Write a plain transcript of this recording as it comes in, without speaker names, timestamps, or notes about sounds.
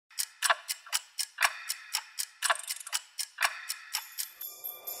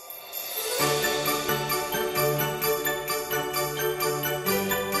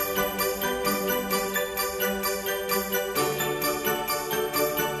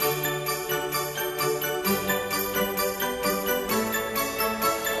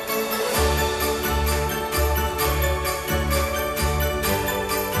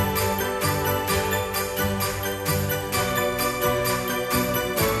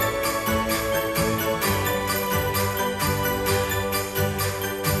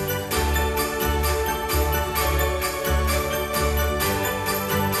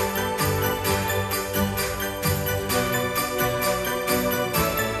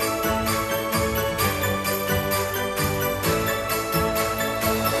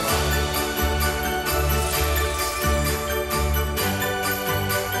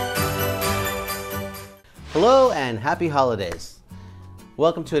and happy holidays.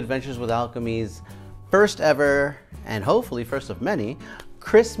 Welcome to Adventures with Alchemy's first ever, and hopefully first of many,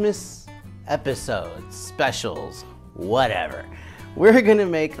 Christmas episodes, specials, whatever. We're gonna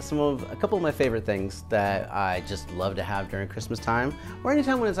make a couple of my favorite things that I just love to have during Christmas time, or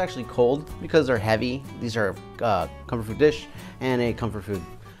anytime when it's actually cold, because they're heavy. These are comfort food dish and a comfort food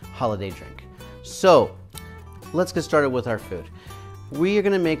holiday drink. So let's get started with our food. We are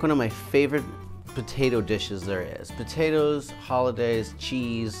gonna make one of my favorite potato dishes there is. Potatoes, holidays,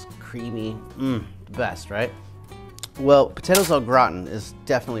 cheese, creamy, the best, right? Well, potatoes au gratin is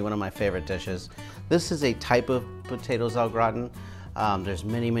definitely one of my favorite dishes. This is a type of potatoes au gratin. There's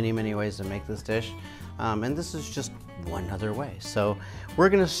many ways to make this dish, and this is just one other way. So we're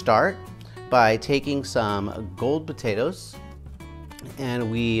gonna start by taking some gold potatoes, and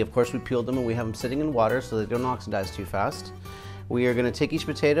of course we peeled them and we have them sitting in water so they don't oxidize too fast. We are gonna take each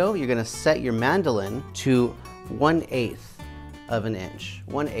potato, you're gonna set your mandolin to 1/8 of an inch,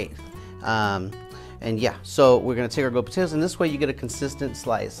 1/8. And yeah, so we're gonna take our gold potatoes, and this way you get a consistent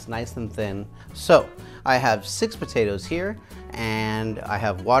slice, nice and thin. So I have 6 potatoes here, and I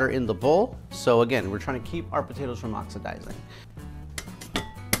have water in the bowl. So again, we're trying to keep our potatoes from oxidizing. You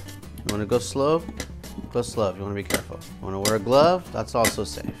wanna go slow? Go slow if you wanna be careful. You wanna wear a glove? That's also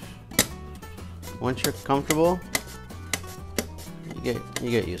safe. Once you're comfortable, you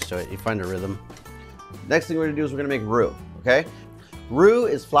get used to it. You find a rhythm. Next thing we're gonna do is we're gonna make roux, okay? Roux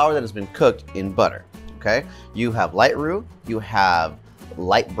is flour that has been cooked in butter, okay? You have light roux, you have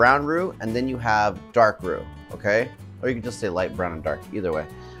light brown roux, and then you have dark roux, okay? Or you can just say light brown and dark, either way.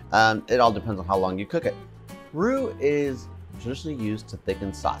 It all depends on how long you cook it. Roux is traditionally used to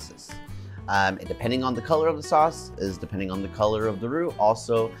thicken sauces. Depending on the color of the sauce is depending on the color of the roux.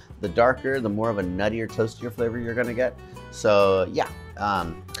 Also, the darker, the more of a nuttier, toastier flavor you're gonna get. So yeah,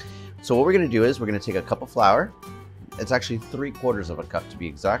 so what we're gonna do is we're gonna take a cup of flour. It's actually 3/4 of a cup to be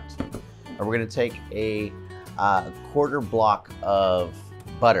exact. And we're gonna take a quarter block of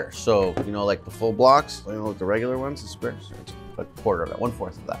butter. So, you know, like the full blocks, you know, like the regular ones, the squares, a quarter of that,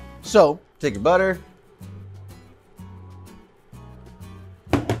 1/4 of that. So take your butter.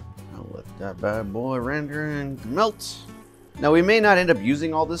 I'll let that bad boy render and melt. Now we may not end up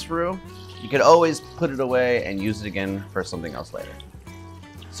using all this roux. You could always put it away and use it again for something else later.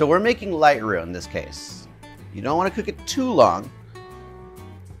 So we're making light roux in this case. You don't want to cook it too long.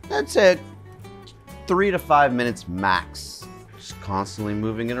 That's it. 3 to 5 minutes max. Just constantly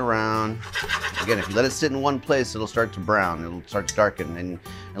moving it around. Again, if you let it sit in one place, it'll start to brown. It'll start to darken. And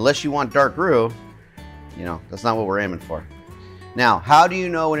unless you want dark roux, you know, that's not what we're aiming for. Now, how do you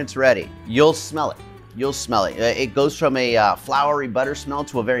know when it's ready? You'll smell it. You'll smell it. It goes from a floury butter smell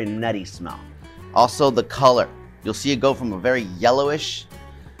to a very nutty smell. Also the color. You'll see it go from a very yellowish,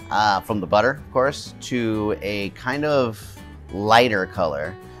 from the butter, of course, to a kind of lighter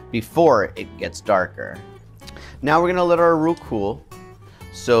color before it gets darker. Now we're gonna let our roux cool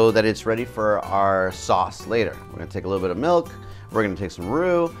so that it's ready for our sauce later. We're gonna take a little bit of milk, we're gonna take some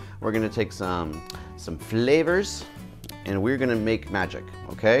roux, we're gonna take some flavors, and we're gonna make magic,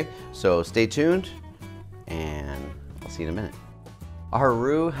 okay? So stay tuned, and I'll see you in a minute. Our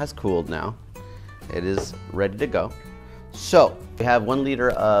roux has cooled now. It is ready to go. So we have 1 liter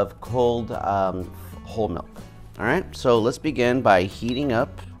of cold whole milk. All right, so let's begin by heating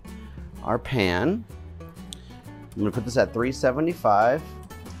up our pan. I'm gonna put this at 375.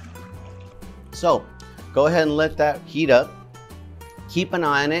 So go ahead and let that heat up. Keep an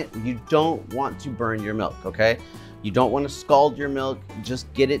eye on it. You don't want to burn your milk, okay? You don't want to scald your milk.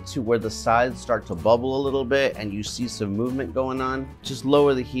 Just get it to where the sides start to bubble a little bit and you see some movement going on. Just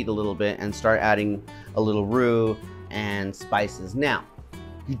lower the heat a little bit and start adding a little roux and spices. Now,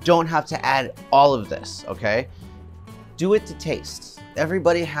 you don't have to add all of this, okay? Do it to taste.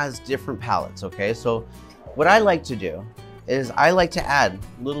 Everybody has different palates, okay? So what I like to do is I like to add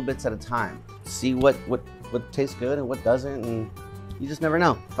little bits at a time. See what tastes good and what doesn't, and you just never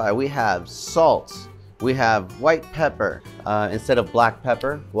know. We have salt. We have white pepper instead of black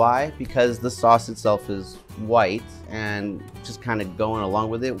pepper. Why? Because the sauce itself is white, and just kind of going along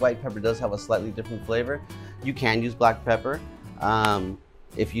with it, white pepper does have a slightly different flavor. You can use black pepper.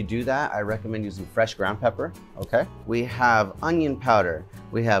 If you do that, I recommend using fresh ground pepper, okay? We have onion powder,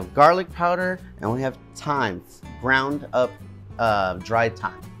 we have garlic powder, and we have thyme, ground up dried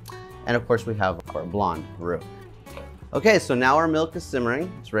thyme. And of course we have our blonde roux. Okay, so now our milk is simmering.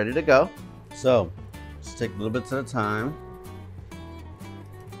 It's ready to go. So just take little bits at a time.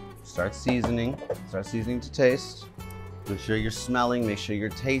 Start seasoning to taste. Make sure you're smelling, make sure you're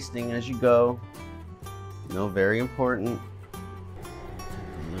tasting as you go. You know, very important.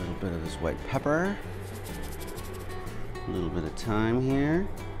 A little bit of this white pepper. A little bit of time here.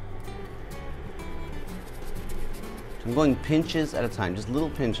 I'm going pinches at a time, just little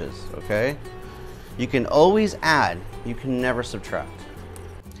pinches, okay? You can always add, you can never subtract.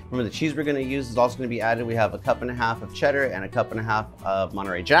 Remember, the cheese we're gonna use is also gonna be added. We have 1.5 cups of cheddar and 1.5 cups of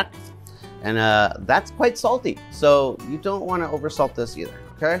Monterey Jack. And that's quite salty, so you don't wanna oversalt this either,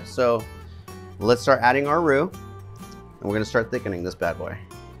 okay? So let's start adding our roux, and we're gonna start thickening this bad boy.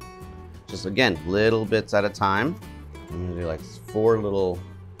 Just again, little bits at a time. I'm gonna do like 4 little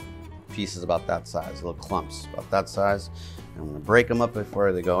pieces about that size, little clumps about that size. And I'm gonna break them up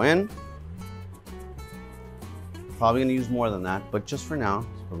before they go in. Probably gonna use more than that, but just for now,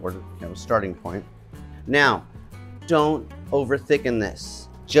 we're a starting point. Now, don't over thicken this.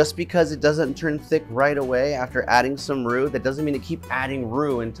 Just because it doesn't turn thick right away after adding some roux, that doesn't mean to keep adding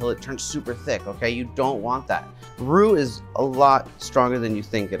roux until it turns super thick, okay? You don't want that. Roux is a lot stronger than you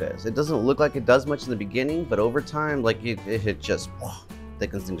think it is. It doesn't look like it does much in the beginning, but over time, like it just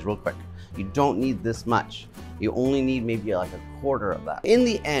thickens things real quick. You don't need this much. You only need maybe like 1/4 of that. In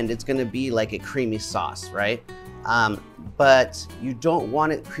the end, it's gonna be like a creamy sauce, right? But you don't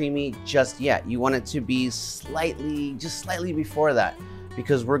want it creamy just yet. You want it to be just slightly before that,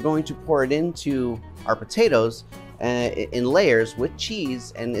 because we're going to pour it into our potatoes in layers with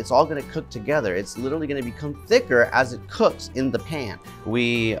cheese, and it's all gonna cook together. It's literally gonna become thicker as it cooks in the pan.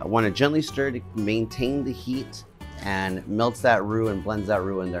 We wanna gently stir to maintain the heat and melts that roux and blends that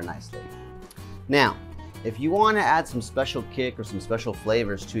roux in there nicely. Now, if you want to add some special kick or some special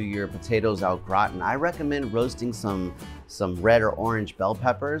flavors to your potatoes au gratin, I recommend roasting some red or orange bell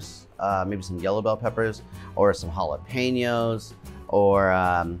peppers, maybe some yellow bell peppers, or some jalapenos, or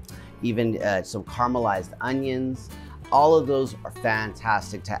even some caramelized onions. All of those are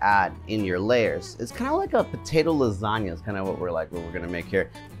fantastic to add in your layers. It's kind of like a potato lasagna is kind of what we're gonna make here.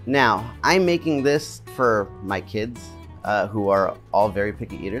 Now, I'm making this for my kids who are all very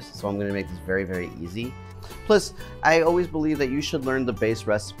picky eaters, so I'm gonna make this very, very easy. Plus, I always believe that you should learn the base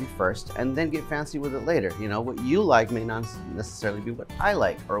recipe first and then get fancy with it later. You know, what you like may not necessarily be what I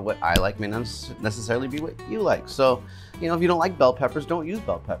like, or what I like may not necessarily be what you like. So, you know, if you don't like bell peppers, don't use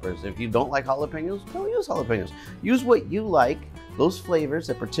bell peppers. If you don't like jalapenos, don't use jalapenos. Use what you like, those flavors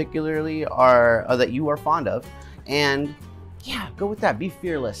that particularly are, that you are fond of, and yeah, go with that. Be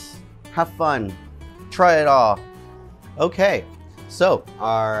fearless, have fun, try it all. Okay, so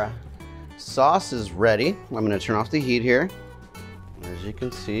our sauce is ready. I'm gonna turn off the heat here. As you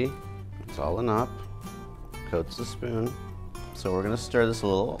can see, it's all in up, coats the spoon. So we're gonna stir this a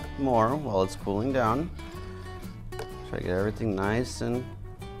little more while it's cooling down. Try to get everything nice and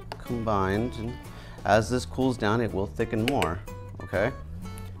combined. And as this cools down, it will thicken more, okay?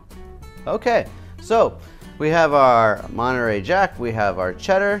 Okay, so we have our Monterey Jack, we have our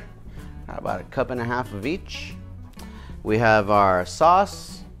cheddar, about 1.5 cups of each. We have our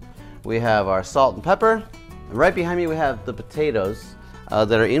sauce, we have our salt and pepper. And right behind me we have the potatoes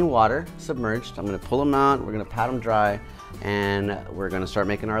that are in water, submerged. I'm gonna pull them out, we're gonna pat them dry, and we're gonna start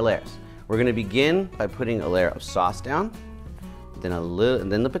making our layers. We're gonna begin by putting a layer of sauce down, then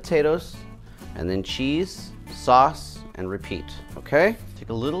and then the potatoes, and then cheese, sauce, and repeat, okay? Take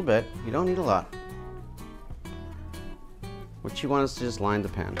a little bit, you don't need a lot. What you want is to just line the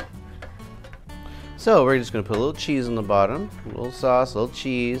pan. So we're just gonna put a little cheese on the bottom, a little sauce, a little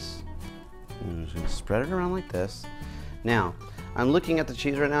cheese, and I'm just gonna spread it around like this. Now, I'm looking at the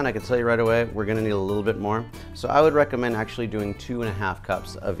cheese right now, and I can tell you right away, we're gonna need a little bit more. So I would recommend actually doing 2.5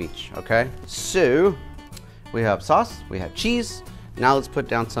 cups of each, okay? So, we have sauce, we have cheese. Now let's put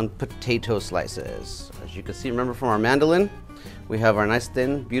down some potato slices. As you can see, remember from our mandolin, we have our nice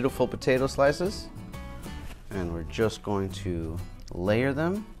thin, beautiful potato slices. And we're just going to layer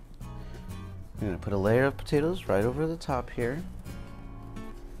them. I'm gonna put a layer of potatoes right over the top here.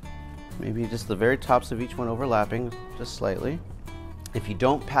 Maybe just the very tops of each one overlapping, just slightly. If you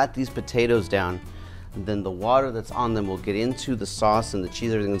don't pat these potatoes down, then the water that's on them will get into the sauce and the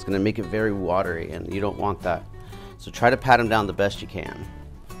cheese, everything that's gonna make it very watery, and you don't want that. So try to pat them down the best you can.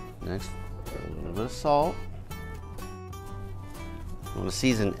 Next, a little bit of salt. I wanna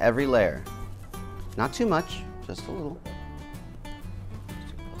season every layer. Not too much, just a little.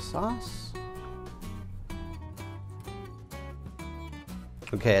 Just a little sauce.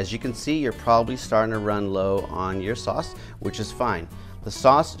 Okay, as you can see, you're probably starting to run low on your sauce, which is fine. The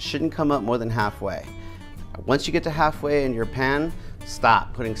sauce shouldn't come up more than halfway. Once you get to halfway in your pan,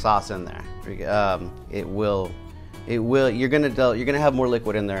 stop putting sauce in there. You're gonna have more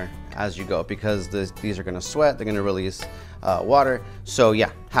liquid in there as you go, because these are gonna sweat, they're gonna release water. So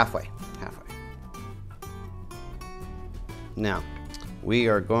yeah, halfway. Now, we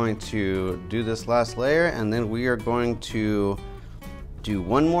are going to do this last layer, and then we are going to do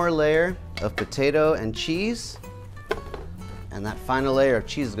one more layer of potato and cheese. And that final layer of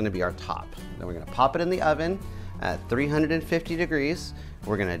cheese is gonna be our top. Then we're gonna pop it in the oven at 350 degrees.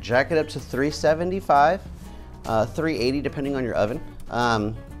 We're gonna jack it up to 375, 380 depending on your oven.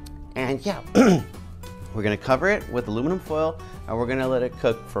 And yeah, we're gonna cover it with aluminum foil, and we're gonna let it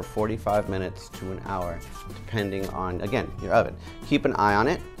cook for 45 minutes to an hour, depending on, again, your oven. Keep an eye on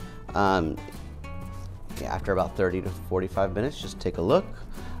it. After about 30 to 45 minutes, just take a look.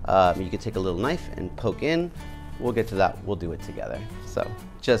 You can take a little knife and poke in. We'll get to that, we'll do it together. So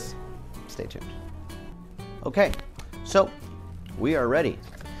just stay tuned. Okay, so we are ready.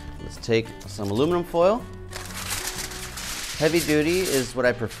 Let's take some aluminum foil. Heavy duty is what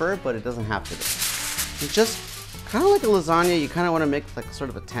I prefer, but it doesn't have to be. It's just kind of like a lasagna, you kind of want to make like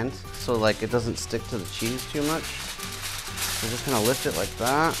sort of a tent, so like it doesn't stick to the cheese too much. So just kind of lift it like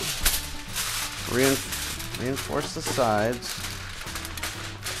that. Reinforce the sides.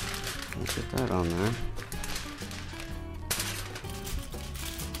 Let's get that on there.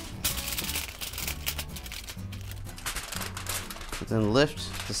 Then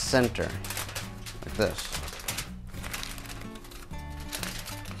lift the center like this.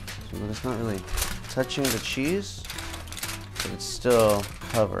 So it's not really touching the cheese, but it's still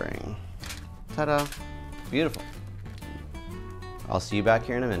covering. Ta-da! Beautiful. I'll see you back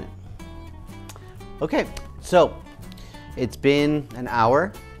here in a minute. Okay, so it's been an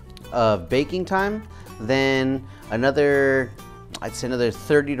hour of baking time, then another, I'd say another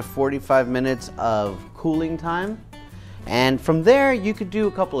 30 to 45 minutes of cooling time. And from there, you could do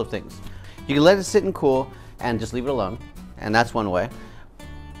a couple of things. You can let it sit and cool and just leave it alone, and that's one way.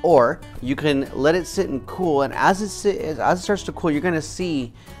 Or you can let it sit and cool, and as it starts to cool, you're gonna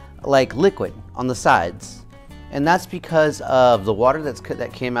see like liquid on the sides. And that's because of the water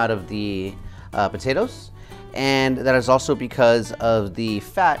that came out of the potatoes, and that is also because of the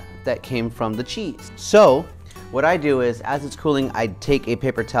fat that came from the cheese. So what I do is, as it's cooling, I take a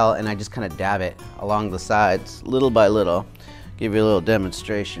paper towel and I just kind of dab it along the sides, little by little. Give you a little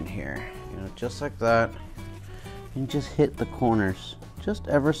demonstration here. You know, just like that. And just hit the corners, just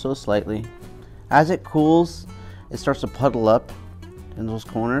ever so slightly. As it cools, it starts to puddle up in those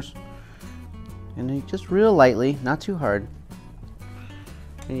corners. And then just real lightly, not too hard.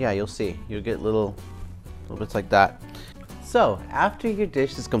 And yeah, you'll see, you'll get little bits like that. So, after your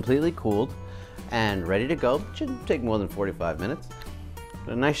dish is completely cooled and ready to go, it shouldn't take more than 45 minutes.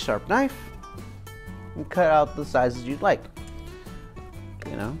 With a nice sharp knife, and cut out the sizes you'd like.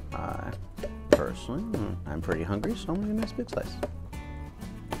 You know, personally, I'm pretty hungry, so I'm gonna get a nice big slice.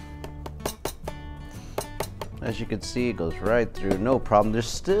 As you can see, it goes right through, no problem. There's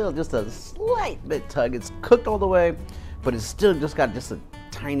still just a slight bit tug. It's cooked all the way, but it's still just got just a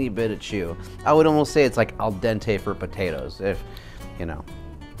tiny bit of chew. I would almost say it's like al dente for potatoes, if, you know.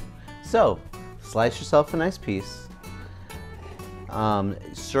 So, slice yourself a nice piece.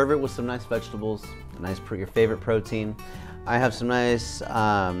 Serve it with some nice vegetables, your favorite protein. I have some nice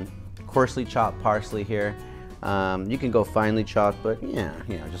coarsely chopped parsley here. You can go finely chopped, but yeah,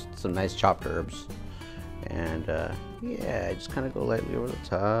 you know, just some nice chopped herbs. And yeah, just kind of go lightly over the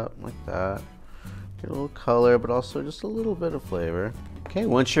top like that. Get a little color, but also just a little bit of flavor. Okay,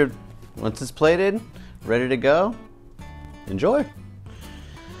 once it's plated, ready to go, enjoy.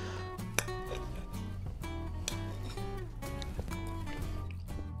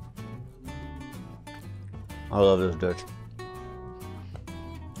 I love this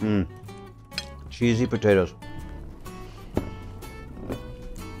dish. Cheesy potatoes.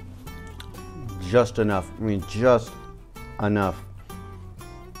 Just enough, I mean just enough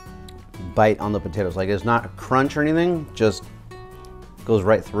bite on the potatoes. Like, it's not a crunch or anything, just goes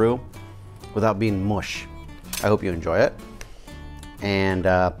right through without being mush. I hope you enjoy it. And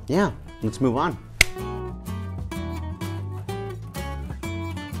yeah, let's move on.